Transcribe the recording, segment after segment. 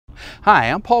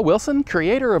Hi, I'm Paul Wilson,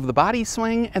 creator of the Body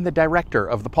Swing and the director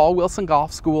of the Paul Wilson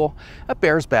Golf School at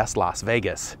Bears Best Las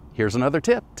Vegas. Here's another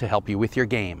tip to help you with your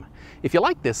game. If you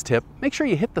like this tip, make sure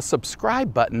you hit the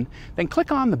subscribe button, then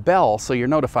click on the bell so you're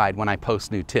notified when I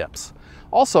post new tips.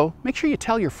 Also, make sure you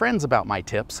tell your friends about my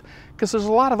tips, because there's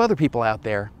a lot of other people out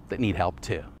there that need help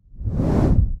too.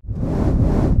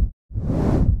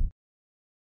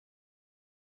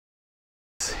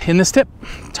 In this tip,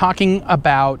 talking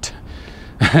about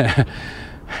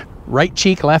right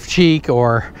cheek, left cheek,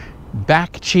 or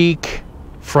back cheek,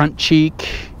 front cheek.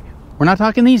 We're not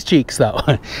talking these cheeks though.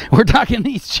 We're talking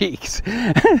these cheeks.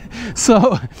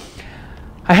 So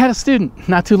I had a student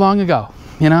not too long ago,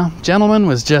 gentleman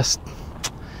was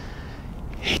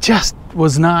he just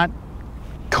was not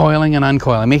coiling and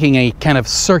uncoiling, making a kind of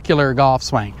circular golf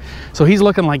swing. So he's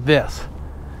looking like this,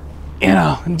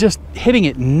 and just hitting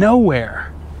it nowhere.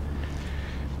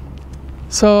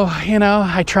 So,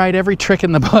 I tried every trick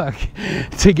in the book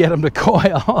to get him to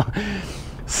coil.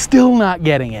 Still not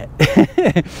getting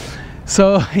it.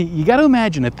 So you got to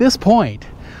imagine at this point,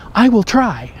 I will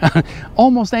try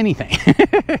almost anything.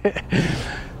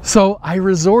 So I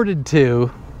resorted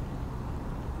to,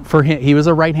 for him, he was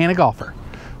a right-handed golfer.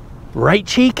 Right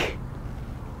cheek,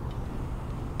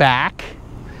 back,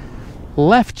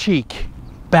 left cheek,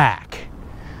 back.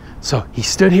 So he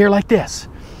stood here like this,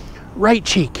 right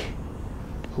cheek,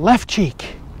 left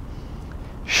cheek.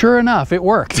 Sure enough, it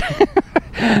worked.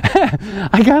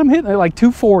 I got him hitting at like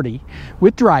 240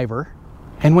 with driver.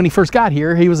 And when he first got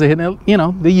here, he was hitting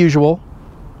it, the usual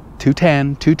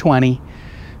 210, 220.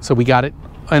 So we got it,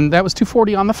 and that was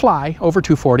 240 on the fly, over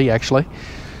 240 actually.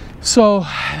 So,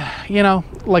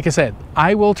 like I said,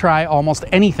 I will try almost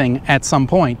anything at some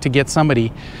point to get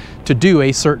somebody to do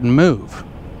a certain move.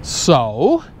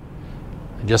 So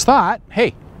I just thought,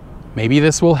 hey, maybe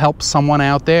this will help someone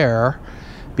out there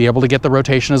be able to get the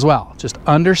rotation as well. Just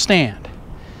understand,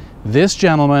 this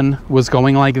gentleman was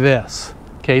going like this.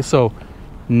 Okay, so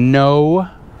no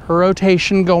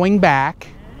rotation going back,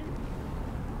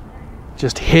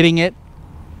 just hitting it,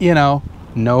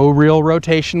 no real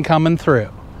rotation coming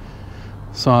through.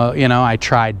 So, I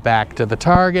tried back to the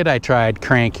target, I tried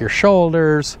crank your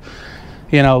shoulders,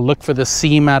 look for the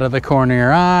seam out of the corner of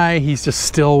your eye. He just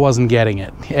still wasn't getting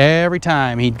it. Every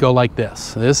time he'd go like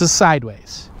this. This is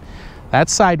sideways.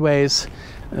 That's sideways.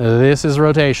 This is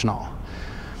rotational.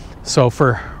 So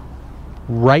for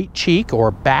right cheek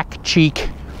or back cheek,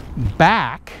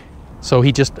 back, so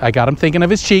I got him thinking of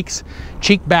his cheeks,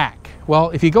 cheek back.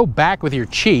 Well, if you go back with your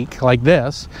cheek like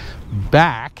this,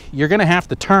 back, you're gonna have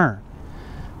to turn.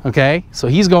 Okay, so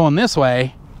he's going this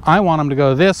way. I want him to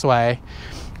go this way.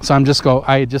 So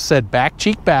I just said back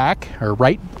cheek back, or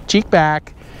right cheek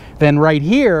back. Then right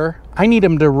here, I need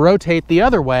him to rotate the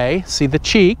other way. See the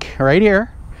cheek right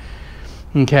here?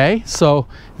 Okay, so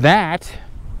that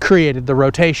created the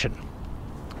rotation.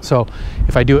 So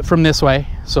if I do it from this way,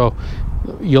 so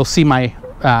you'll see my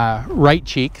right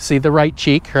cheek. See the right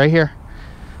cheek right here?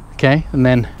 Okay, and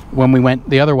then when we went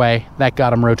the other way, that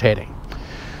got him rotating.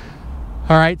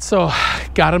 All right, so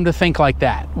got him to think like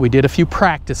that. We did a few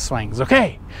practice swings.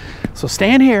 Okay, so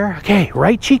stand here. Okay,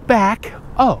 right cheek back.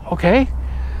 Oh, okay.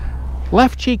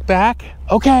 Left cheek back.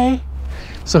 Okay.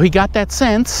 So he got that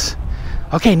sense.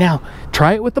 Okay, now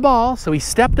try it with the ball. So he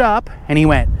stepped up and he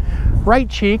went right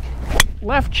cheek,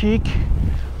 left cheek,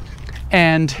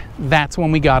 and that's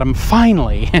when we got him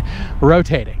finally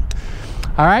rotating.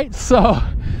 All right, so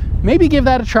maybe give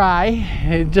that a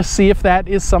try. Just see if that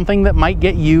is something that might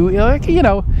get you,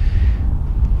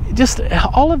 just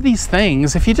all of these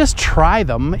things, if you just try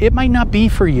them, it might not be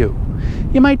for you.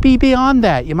 You might be beyond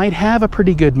that. You might have a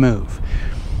pretty good move.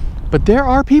 But there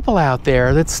are people out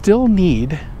there that still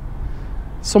need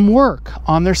some work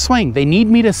on their swing. They need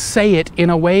me to say it in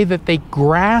a way that they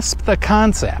grasp the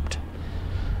concept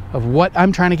of what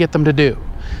I'm trying to get them to do.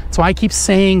 So I keep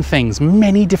saying things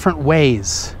many different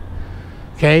ways.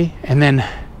 Okay, and then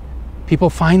people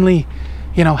finally,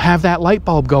 have that light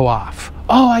bulb go off.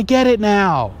 Oh, I get it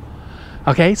now.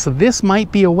 Okay, so this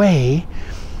might be a way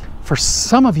for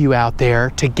some of you out there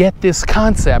to get this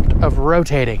concept of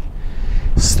rotating.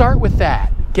 Start with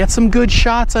that. Get some good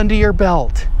shots under your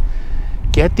belt.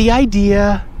 Get the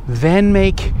idea, then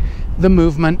make the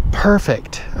movement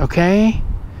perfect, okay?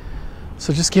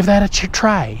 So just give that a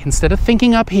try. Instead of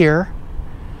thinking up here,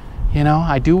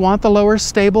 I do want the lower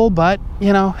stable, but,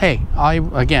 hey, I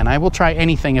will try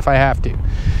anything if I have to.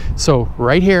 So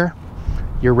right here,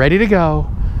 you're ready to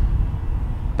go.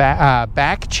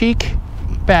 Back cheek,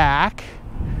 back,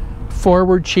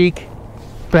 forward cheek,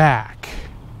 back.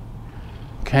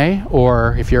 Okay,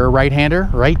 or if you're a right-hander,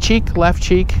 right cheek,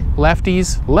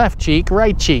 lefties, left cheek,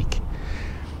 right cheek.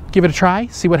 Give it a try,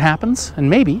 see what happens, and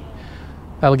maybe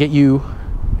that'll get you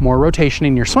more rotation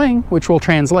in your swing, which will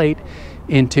translate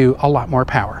into a lot more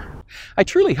power. I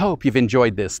truly hope you've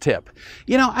enjoyed this tip.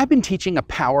 You know, I've been teaching a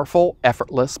powerful,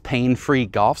 effortless, pain-free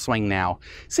golf swing now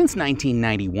since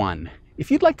 1991. If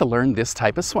you'd like to learn this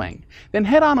type of swing, then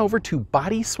head on over to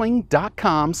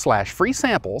bodyswing.com/free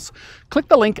samples, click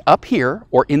the link up here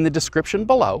or in the description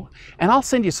below, and I'll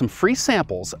send you some free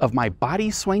samples of my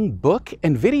Body Swing book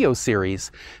and video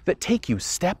series that take you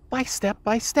step by step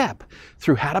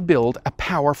through how to build a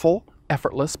powerful,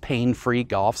 effortless, pain-free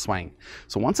golf swing.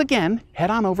 So once again,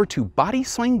 head on over to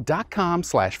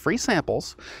bodyswing.com/free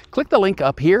samples, click the link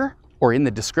up here or in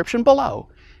the description below,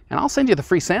 and I'll send you the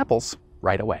free samples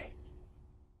right away.